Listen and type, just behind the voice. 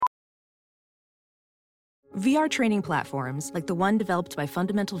VR training platforms, like the one developed by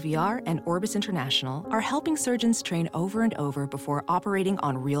Fundamental VR and Orbis International, are helping surgeons train over and over before operating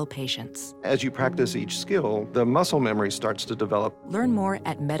on real patients. As you practice each skill, the muscle memory starts to develop. Learn more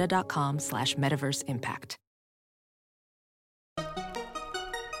at meta.com/metaverseimpact.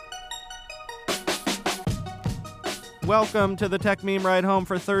 Welcome to the Tech Meme Ride Home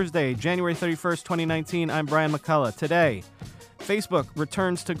for Thursday, January 31st, 2019. I'm Brian McCullough. Today, Facebook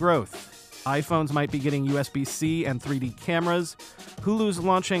returns to growth. iPhones might be getting USB-C and 3D cameras. Hulu's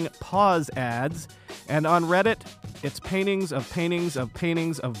launching pause ads. And on Reddit, it's paintings of paintings of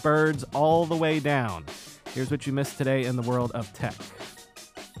paintings of birds all the way down. Here's what you missed today in the world of tech.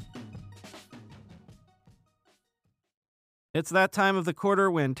 It's that time of the quarter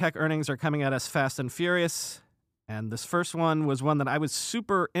when tech earnings are coming at us fast and furious. And this first one was one that I was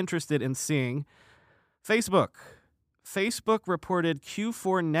super interested in seeing. Facebook reported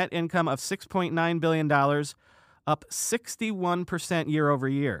Q4 net income of $6.9 billion, up 61% year over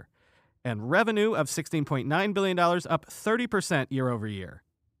year, and revenue of $16.9 billion, up 30% year over year.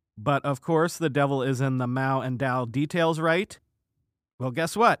 But of course, the devil is in the Mao and Dow details, right? Well,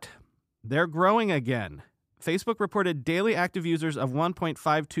 guess what? They're growing again. Facebook reported daily active users of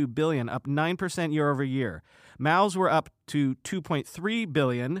 1.52 billion, up 9% year over year. MAUs were up to 2.3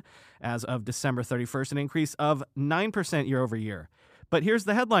 billion as of December 31st, an increase of 9% year over year. But here's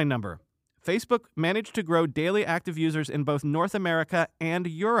the headline number. Facebook managed to grow daily active users in both North America and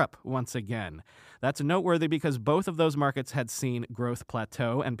Europe once again. That's noteworthy because both of those markets had seen growth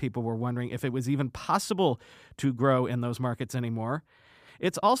plateau, and people were wondering if it was even possible to grow in those markets anymore.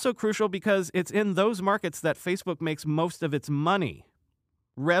 It's also crucial because it's in those markets that Facebook makes most of its money.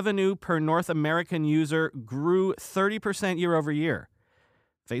 Revenue per North American user grew 30% year over year.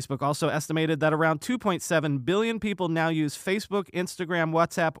 Facebook also estimated that around 2.7 billion people now use Facebook, Instagram,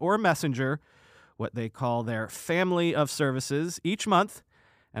 WhatsApp, or Messenger, what they call their family of services, each month,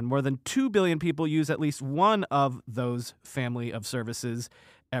 and more than 2 billion people use at least one of those family of services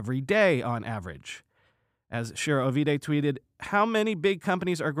every day on average. As Shira Ovide tweeted, how many big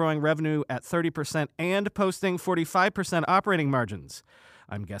companies are growing revenue at 30% and posting 45% operating margins?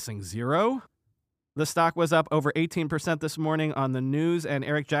 I'm guessing zero. The stock was up over 18% this morning on the news, and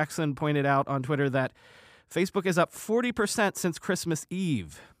Eric Jackson pointed out on Twitter that Facebook is up 40% since Christmas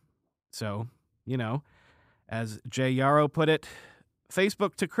Eve. So, as Jay Yarrow put it,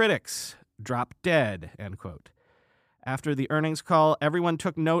 Facebook to critics, drop dead, end quote. After the earnings call, everyone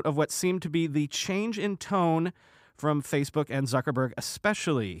took note of what seemed to be the change in tone from Facebook and Zuckerberg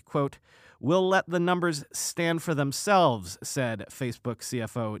especially. Quote, "We'll let the numbers stand for themselves," said Facebook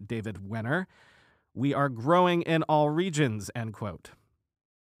CFO David Wenner. "We are growing in all regions," end quote.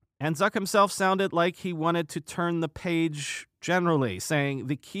 And Zuck himself sounded like he wanted to turn the page generally, saying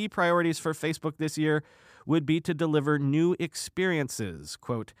the key priorities for Facebook this year would be to deliver new experiences.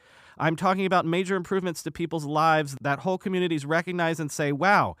 Quote, "I'm talking about major improvements to people's lives that whole communities recognize and say,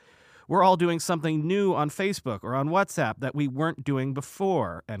 wow, we're all doing something new on Facebook or on WhatsApp that we weren't doing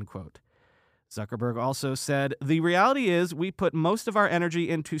before," end quote. Zuckerberg also said, "The reality is we put most of our energy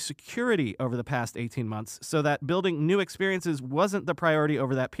into security over the past 18 months so that building new experiences wasn't the priority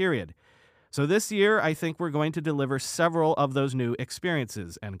over that period. So this year, I think we're going to deliver several of those new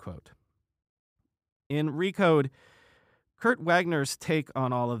experiences," end quote. In Recode, Kurt Wagner's take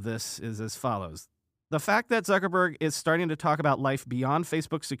on all of this is as follows. The fact that Zuckerberg is starting to talk about life beyond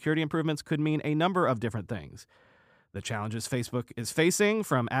Facebook's security improvements could mean a number of different things. The challenges Facebook is facing,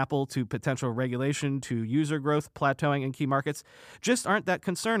 from Apple to potential regulation to user growth plateauing in key markets, just aren't that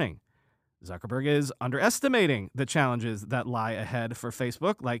concerning. Zuckerberg is underestimating the challenges that lie ahead for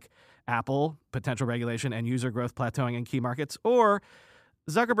Facebook, like Apple, potential regulation, and user growth plateauing in key markets, or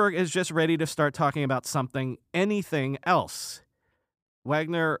Zuckerberg is just ready to start talking about anything else.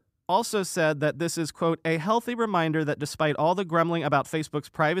 Wagner also said that this is, quote, "a healthy reminder that despite all the grumbling about Facebook's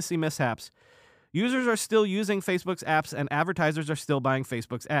privacy mishaps, users are still using Facebook's apps and advertisers are still buying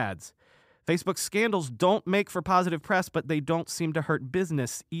Facebook's ads. Facebook's scandals don't make for positive press, but they don't seem to hurt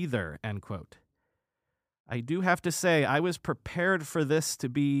business either," end quote. I do have to say, I was prepared for this to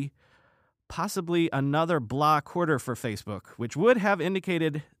be possibly another blah quarter for Facebook, which would have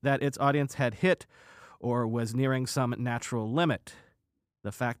indicated that its audience had hit or was nearing some natural limit.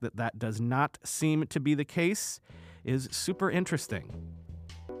 The fact that that does not seem to be the case is super interesting.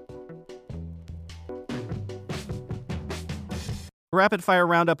 Rapid-fire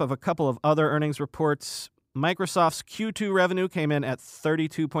roundup of a couple of other earnings reports. Microsoft's Q2 revenue came in at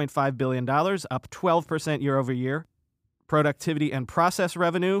 $32.5 billion, up 12% year over year. Productivity and process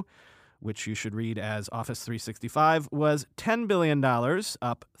revenue, which you should read as Office 365, was $10 billion,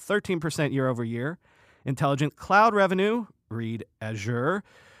 up 13% year over year. Intelligent Cloud revenue, read Azure,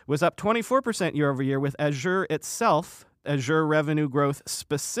 was up 24% year over year, with Azure itself, Azure revenue growth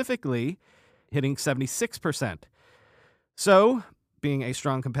specifically, hitting 76%. So, being a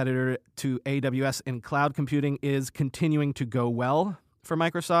strong competitor to AWS in cloud computing is continuing to go well for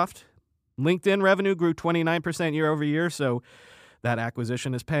Microsoft. LinkedIn revenue grew 29% year over year, so that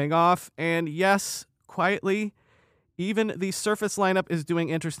acquisition is paying off. And yes, quietly, even the Surface lineup is doing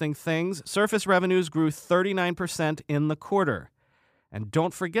interesting things. Surface revenues grew 39% in the quarter. And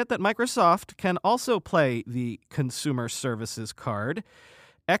don't forget that Microsoft can also play the consumer services card.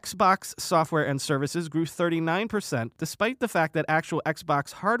 Xbox software and services grew 39%, despite the fact that actual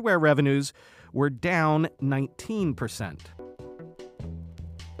Xbox hardware revenues were down 19%.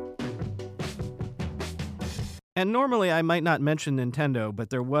 And normally I might not mention Nintendo, but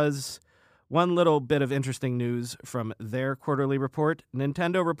there was one little bit of interesting news from their quarterly report.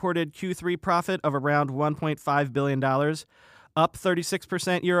 Nintendo reported Q3 profit of around $1.5 billion, up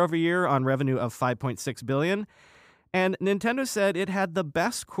 36% year over year on revenue of $5.6 billion. And Nintendo said it had the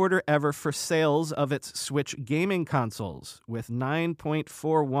best quarter ever for sales of its Switch gaming consoles, with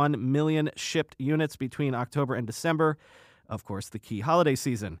 9.41 million shipped units between October and December, of course, the key holiday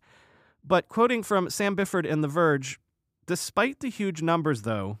season. But quoting from Sam Bifford in The Verge, despite the huge numbers,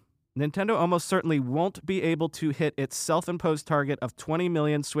 though, Nintendo almost certainly won't be able to hit its self-imposed target of 20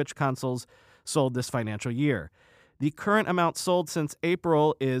 million Switch consoles sold this financial year. The current amount sold since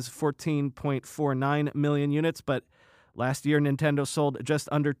April is 14.49 million units, but last year Nintendo sold just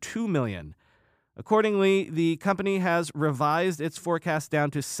under 2 million. Accordingly, the company has revised its forecast down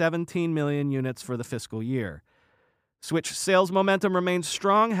to 17 million units for the fiscal year. Switch sales momentum remains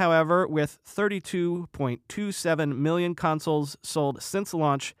strong, however, with 32.27 million consoles sold since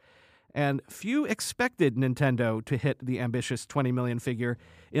launch, and few expected Nintendo to hit the ambitious 20 million figure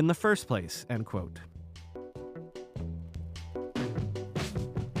in the first place, end quote.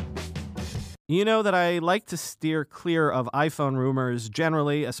 You know that I like to steer clear of iPhone rumors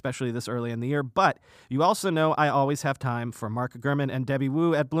generally, especially this early in the year, but you also know I always have time for Mark Gurman and Debbie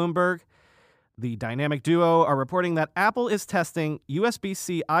Wu at Bloomberg. The dynamic duo are reporting that Apple is testing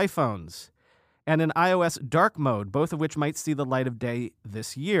USB-C iPhones and an iOS dark mode, both of which might see the light of day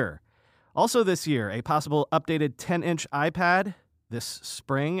this year. Also this year, a possible updated 10-inch iPad this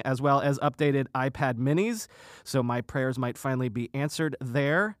spring, as well as updated iPad minis, so my prayers might finally be answered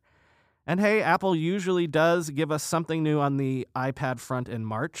there. And hey, Apple usually does give us something new on the iPad front in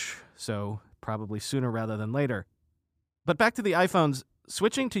March, so probably sooner rather than later. But back to the iPhones,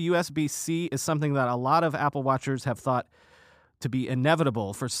 switching to USB-C is something that a lot of Apple watchers have thought to be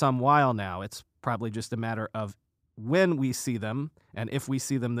inevitable for some while now. It's probably just a matter of when we see them and if we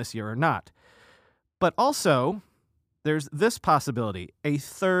see them this year or not. But also, there's this possibility, a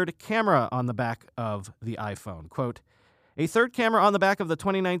third camera on the back of the iPhone. Quote, a third camera on the back of the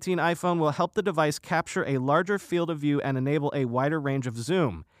 2019 iPhone will help the device capture a larger field of view and enable a wider range of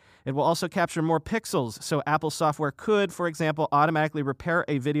zoom. It will also capture more pixels, so Apple software could, for example, automatically repair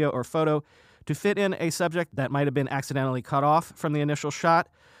a video or photo to fit in a subject that might have been accidentally cut off from the initial shot,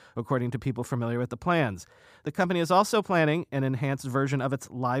 according to people familiar with the plans. The company is also planning an enhanced version of its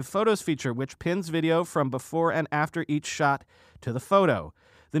Live Photos feature, which pins video from before and after each shot to the photo.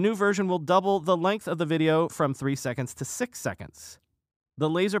 The new version will double the length of the video from 3 seconds to 6 seconds. The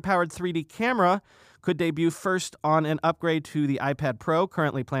laser-powered 3D camera could debut first on an upgrade to the iPad Pro,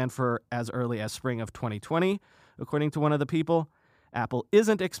 currently planned for as early as spring of 2020, according to one of the people. Apple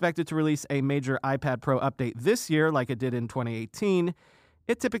isn't expected to release a major iPad Pro update this year like it did in 2018.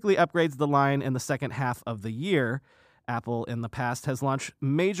 It typically upgrades the line in the second half of the year. Apple in the past has launched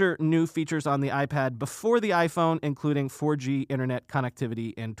major new features on the iPad before the iPhone, including 4G internet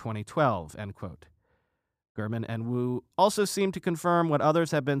connectivity in 2012, end quote. Gurman and Wu also seem to confirm what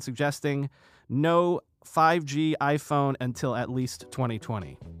others have been suggesting, no 5G iPhone until at least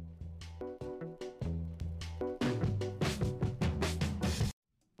 2020.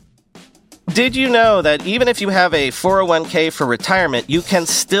 Did you know that even if you have a 401k for retirement, you can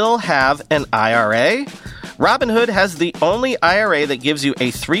still have an IRA? Robinhood has the only IRA that gives you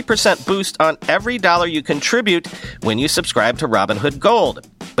a 3% boost on every dollar you contribute when you subscribe to Robinhood Gold.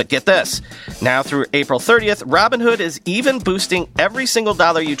 But get this, now through April 30th, Robinhood is even boosting every single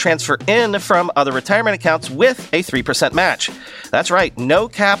dollar you transfer in from other retirement accounts with a 3% match. That's right, no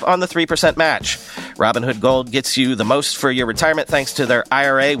cap on the 3% match. Robinhood Gold gets you the most for your retirement thanks to their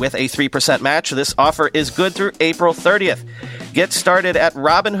IRA with a 3% match. This offer is good through April 30th. Get started at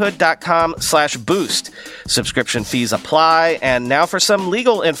Robinhood.com/boost. Subscription fees apply. And now for some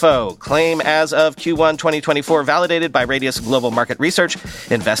legal info. Claim as of Q1 2024 validated by Radius Global Market Research.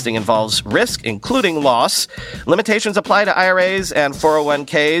 Investing involves risk, including loss. Limitations apply to IRAs and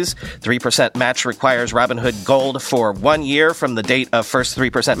 401ks. 3% match requires Robinhood Gold for 1 year from the date of first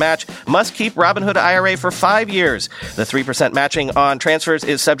 3% match. Must keep Robinhood IRA for 5 years. The 3% matching on transfers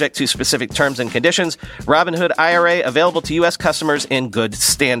is subject to specific terms and conditions. Robinhood IRA available to U.S. customers in good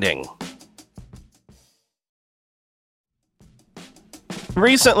standing.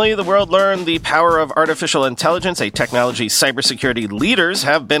 Recently, the world learned the power of artificial intelligence, a technology cybersecurity leaders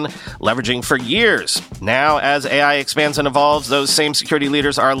have been leveraging for years. Now, as AI expands and evolves, those same security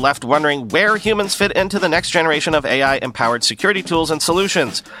leaders are left wondering where humans fit into the next generation of AI-empowered security tools and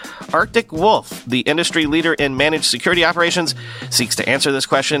solutions. Arctic Wolf, the industry leader in managed security operations, seeks to answer this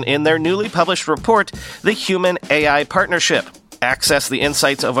question in their newly published report, The Human-AI Partnership. Access the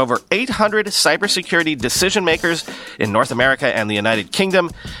insights of over 800 cybersecurity decision makers in North America and the United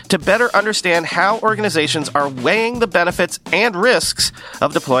Kingdom to better understand how organizations are weighing the benefits and risks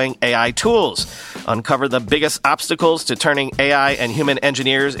of deploying AI tools. Uncover the biggest obstacles to turning AI and human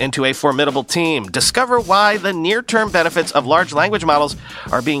engineers into a formidable team. Discover why the near-term benefits of large language models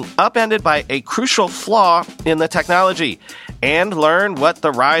are being upended by a crucial flaw in the technology. And learn what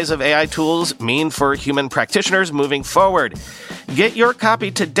the rise of AI tools mean for human practitioners moving forward. Get your copy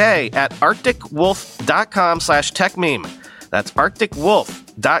today at arcticwolf.com/techmeme. That's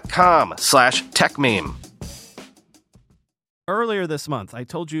arcticwolf.com/techmeme. Earlier this month, I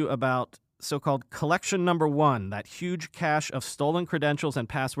told you about so-called Collection Number 1, that huge cache of stolen credentials and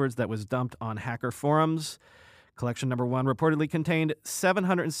passwords that was dumped on hacker forums. Collection Number 1 reportedly contained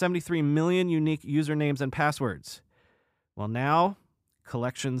 773 million unique usernames and passwords. Well, now,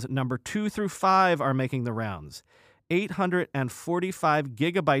 collections number 2 through 5 are making the rounds. 845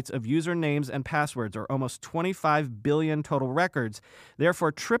 gigabytes of usernames and passwords, or almost 25 billion total records,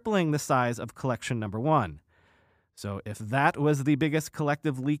 therefore tripling the size of collection number 1. So if that was the biggest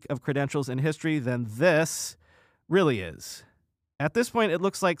collective leak of credentials in history, then this really is. At this point, it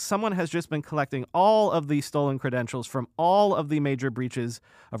looks like someone has just been collecting all of the stolen credentials from all of the major breaches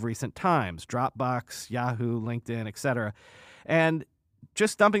of recent times, Dropbox, Yahoo, LinkedIn, etc., and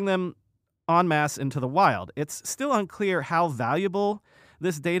just dumping them en masse into the wild. It's still unclear how valuable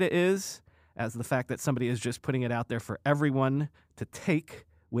this data is, as the fact that somebody is just putting it out there for everyone to take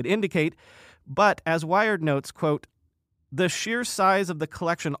would indicate. But as Wired notes, quote, the sheer size of the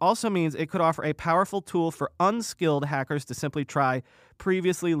collection also means it could offer a powerful tool for unskilled hackers to simply try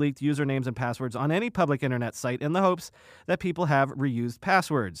previously leaked usernames and passwords on any public internet site in the hopes that people have reused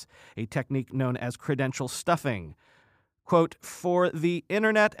passwords, a technique known as credential stuffing. Quote, for the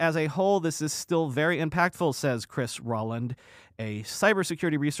internet as a whole, this is still very impactful, says Chris Rolland, a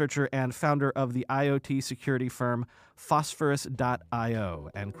cybersecurity researcher and founder of the IoT security firm Phosphorus.io,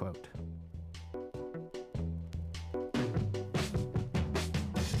 end quote.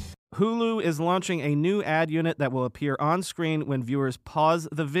 Hulu is launching a new ad unit that will appear on screen when viewers pause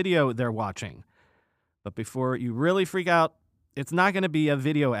the video they're watching. But before you really freak out, it's not going to be a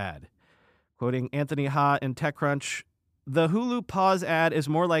video ad. Quoting Anthony Ha in TechCrunch, the Hulu pause ad is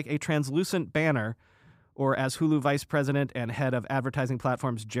more like a translucent banner, or as Hulu vice president and head of advertising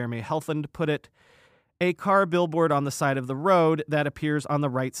platforms Jeremy Helfand put it, a car billboard on the side of the road that appears on the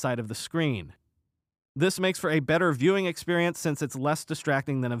right side of the screen. This makes for a better viewing experience since it's less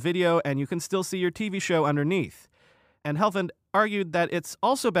distracting than a video and you can still see your TV show underneath. And Helfand argued that it's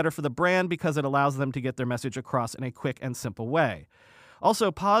also better for the brand because it allows them to get their message across in a quick and simple way. Also,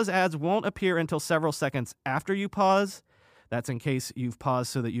 pause ads won't appear until several seconds after you pause. That's in case you've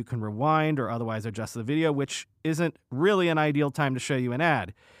paused so that you can rewind or otherwise adjust the video, which isn't really an ideal time to show you an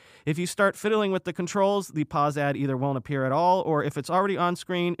ad. If you start fiddling with the controls, the pause ad either won't appear at all, or if it's already on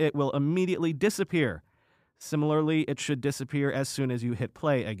screen, it will immediately disappear. Similarly, it should disappear as soon as you hit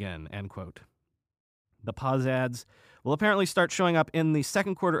play again, end quote. The pause ads will apparently start showing up in the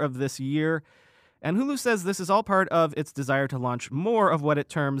second quarter of this year, and Hulu says this is all part of its desire to launch more of what it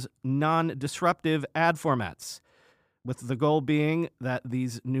terms non-disruptive ad formats, with the goal being that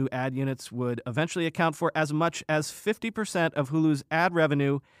these new ad units would eventually account for as much as 50% of Hulu's ad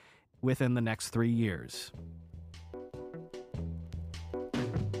revenue within the next 3 years.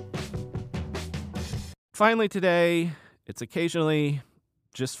 Finally today, it's occasionally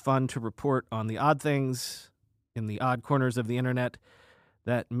just fun to report on the odd things in the odd corners of the internet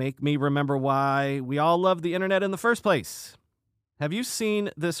that make me remember why we all love the internet in the first place. Have you seen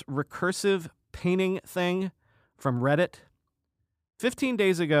this recursive painting thing from Reddit? 15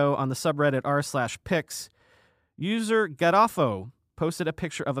 days ago on the subreddit r/pics, User Gadafo posted a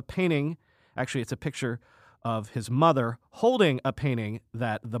picture of a painting. Actually, it's a picture of his mother holding a painting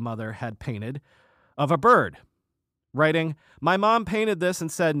that the mother had painted of a bird, writing, "My mom painted this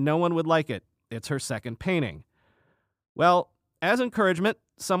and said no one would like it. It's her second painting." Well, as encouragement,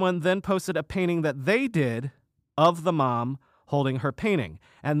 someone then posted a painting that they did of the mom holding her painting.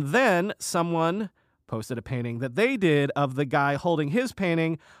 And then someone posted a painting that they did of the guy holding his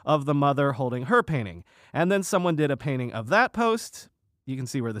painting of the mother holding her painting. And then someone did a painting of that post. You can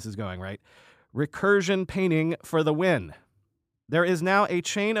see where this is going, right? Recursion painting for the win. There is now a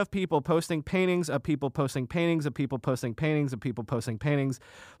chain of people posting paintings of people posting paintings of people posting paintings of people posting paintings,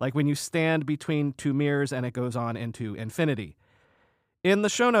 like when you stand between two mirrors and it goes on into infinity. In the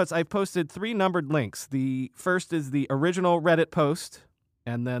show notes, I've posted 3 numbered links. The first is the original Reddit post,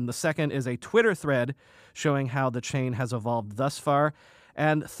 and then the second is a Twitter thread showing how the chain has evolved thus far.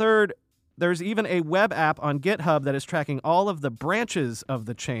 And third, there's even a web app on GitHub that is tracking all of the branches of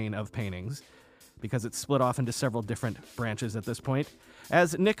the chain of paintings, because it's split off into several different branches at this point.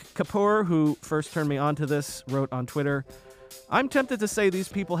 As Nick Kapoor, who first turned me on to this, wrote on Twitter, "I'm tempted to say these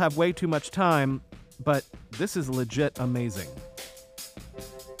people have way too much time, but this is legit amazing."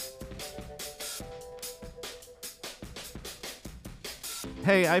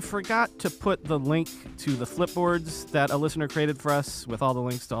 Hey, I forgot to put the link to the flipboards that a listener created for us with all the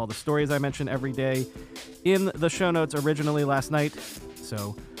links to all the stories I mention every day in the show notes originally last night.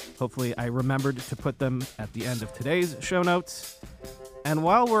 So hopefully I remembered to put them at the end of today's show notes. And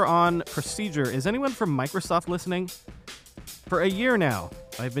while we're on procedure, is anyone from Microsoft listening? For a year now,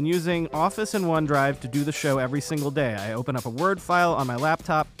 I've been using Office and OneDrive to do the show every single day. I open up a Word file on my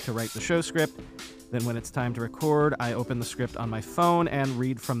laptop to write the show script. Then when it's time to record, I open the script on my phone and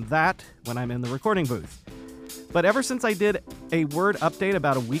read from that when I'm in the recording booth. But ever since I did a Word update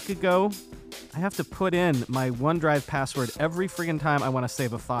about a week ago, I have to put in my OneDrive password every friggin' time I want to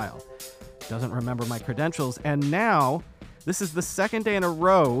save a file. It doesn't remember my credentials, and now this is the second day in a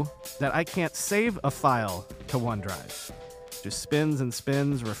row that I can't save a file to OneDrive. Just spins and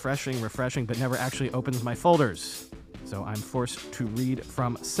spins, refreshing, but never actually opens my folders. So I'm forced to read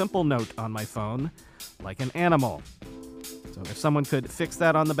from Simple Note on my phone like an animal. So if someone could fix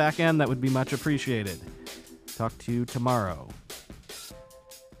that on the back end, that would be much appreciated. Talk to you tomorrow.